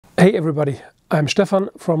Hey everybody, I'm Stefan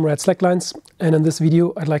from Red Slacklines, and in this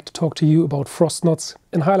video I'd like to talk to you about frost knots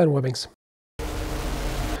in highline webbings.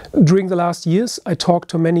 During the last years I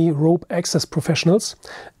talked to many rope access professionals,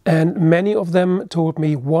 and many of them told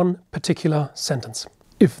me one particular sentence: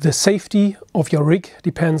 if the safety of your rig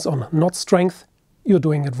depends on knot strength, you're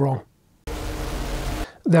doing it wrong.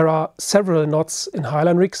 There are several knots in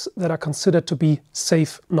highline rigs that are considered to be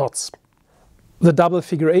safe knots. The double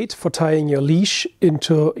figure 8 for tying your leash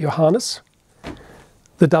into your harness,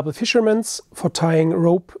 the double fisherman's for tying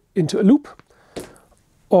rope into a loop,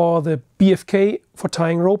 or the BFK for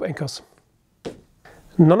tying rope anchors.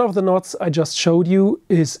 None of the knots I just showed you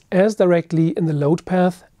is as directly in the load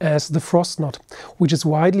path as the frost knot, which is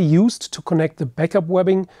widely used to connect the backup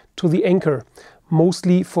webbing to the anchor,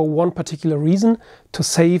 mostly for one particular reason: to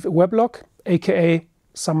save a weblock, aka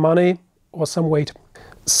some money or some weight.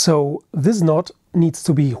 So this knot needs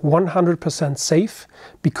to be 100% safe,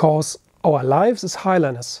 because our lives as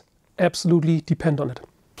highliners absolutely depend on it.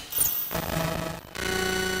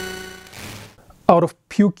 Out of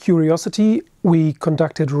pure curiosity, we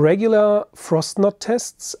conducted regular frost knot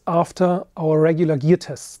tests after our regular gear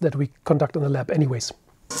tests that we conduct in the lab anyways.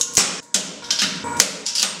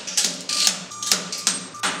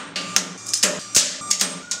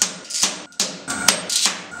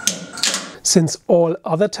 Since all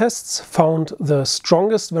other tests found the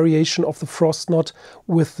strongest variation of the frost knot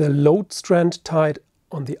with the load strand tied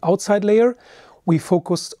on the outside layer, we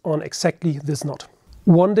focused on exactly this knot.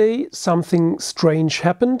 One day something strange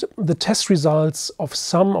happened. The test results of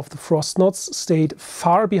some of the frost knots stayed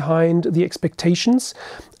far behind the expectations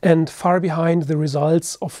and far behind the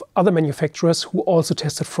results of other manufacturers who also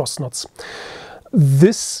tested frost knots.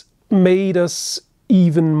 This made us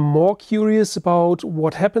even more curious about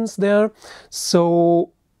what happens there, so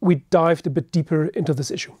we dived a bit deeper into this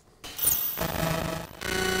issue.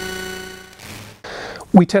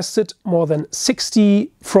 We tested more than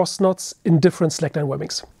 60 frost knots in different slackline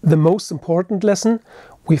webbings. The most important lesson: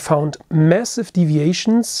 we found massive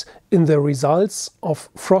deviations in the results of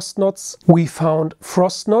frost knots. We found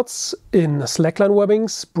frost knots in slackline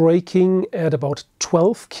webbings breaking at about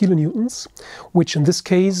 12 kilonewtons, which in this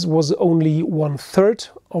case was only 1/3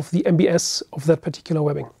 of the MBS of that particular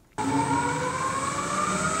webbing.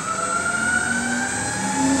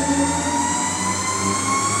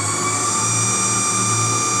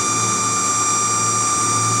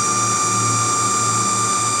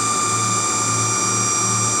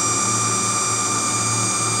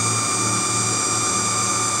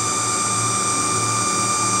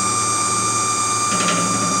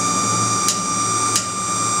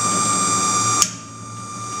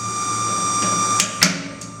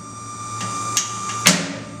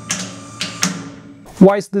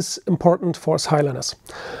 Why is this important for us highliners?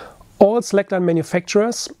 All slackline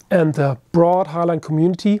manufacturers and the broad highline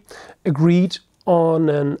community agreed on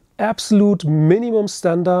an absolute minimum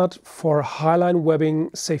standard for highline webbing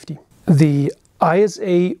safety. The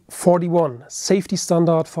ISA 41 safety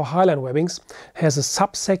standard for highline webbings has a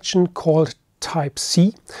subsection called Type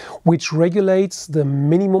C, which regulates the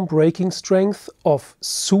minimum breaking strength of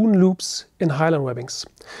sewn loops in highline webbings.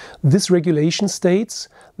 This regulation states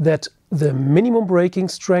that the minimum breaking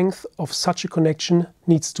strength of such a connection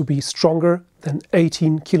needs to be stronger than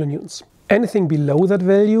 18 kilonewtons. Anything below that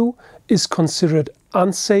value is considered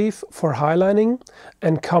unsafe for highlining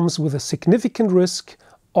and comes with a significant risk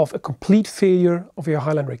of a complete failure of your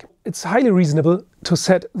highline rig. It's highly reasonable to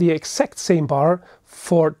set the exact same bar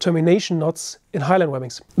for termination knots in highline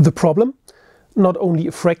webbings. The problem? Not only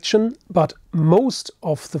a fraction, but most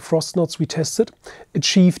of the frost knots we tested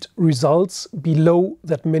achieved results below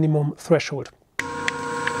that minimum threshold.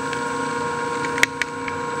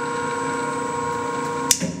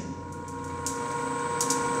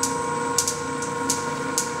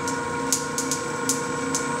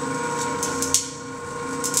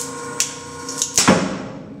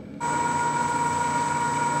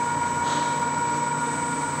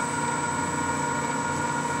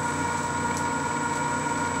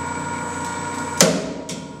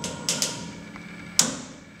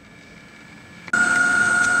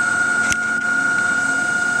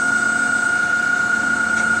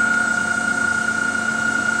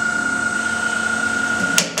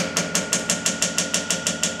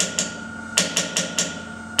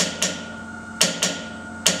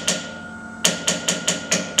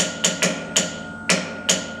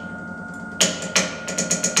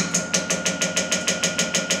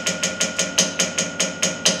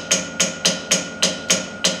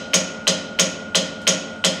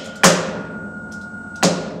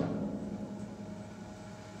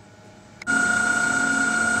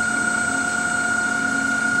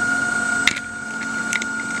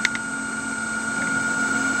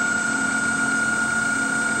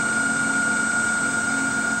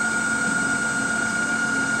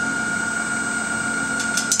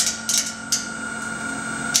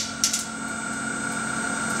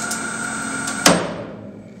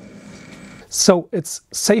 So it's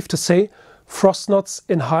safe to say frost knots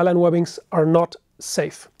in highline webbings are not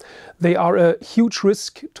safe. They are a huge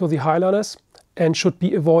risk to the highliners and should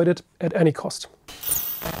be avoided at any cost.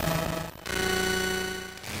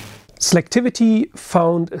 Selectivity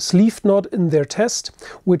found a sleeved knot in their test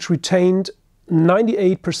which retained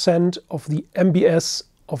 98% of the MBS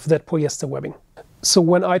of that polyester webbing. So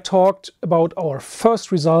when I talked about our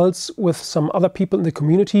first results with some other people in the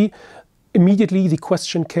community, immediately the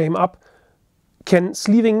question came up, can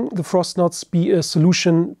sleeving the frost knots be a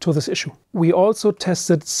solution to this issue? We also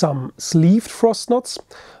tested some sleeved frost knots,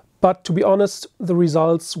 but to be honest, the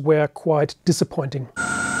results were quite disappointing.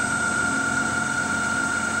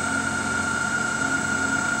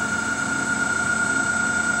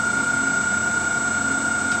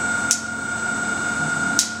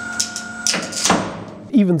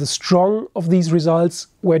 Even the strong of these results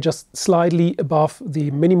were just slightly above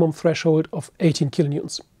the minimum threshold of 18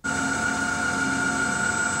 kilonewtons.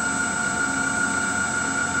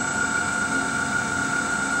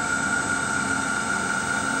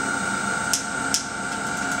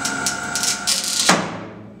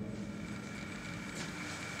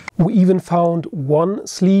 We even found one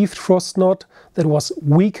sleeved frost knot that was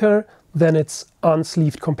weaker than its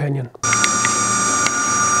unsleeved companion.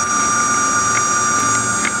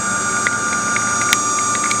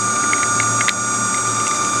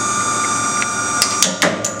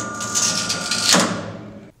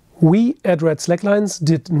 We at Red Slacklines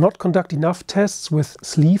did not conduct enough tests with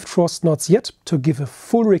sleeved frost knots yet to give a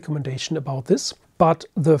full recommendation about this, but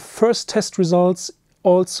the first test results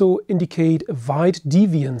also indicate a wide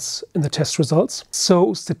deviance in the test results.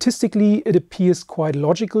 So statistically it appears quite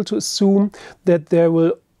logical to assume that there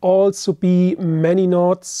will also be many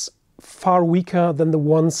knots far weaker than the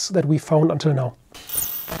ones that we found until now.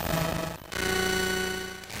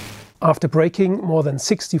 After breaking more than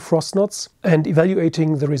 60 frost knots and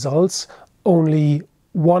evaluating the results, only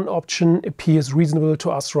one option appears reasonable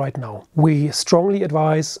to us right now. We strongly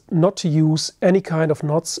advise not to use any kind of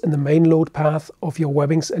knots in the main load path of your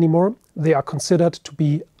webbings anymore. They are considered to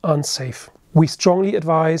be unsafe. We strongly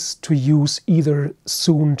advise to use either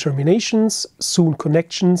sewn terminations, sewn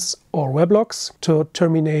connections or weblocks to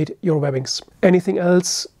terminate your webbings. Anything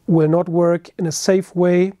else will not work in a safe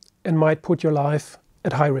way and might put your life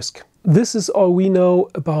at high risk. This is all we know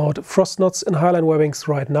about frost knots in highline webbings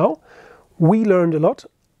right now. We learned a lot.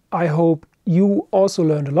 I hope you also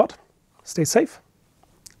learned a lot. Stay safe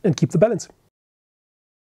and keep the balance.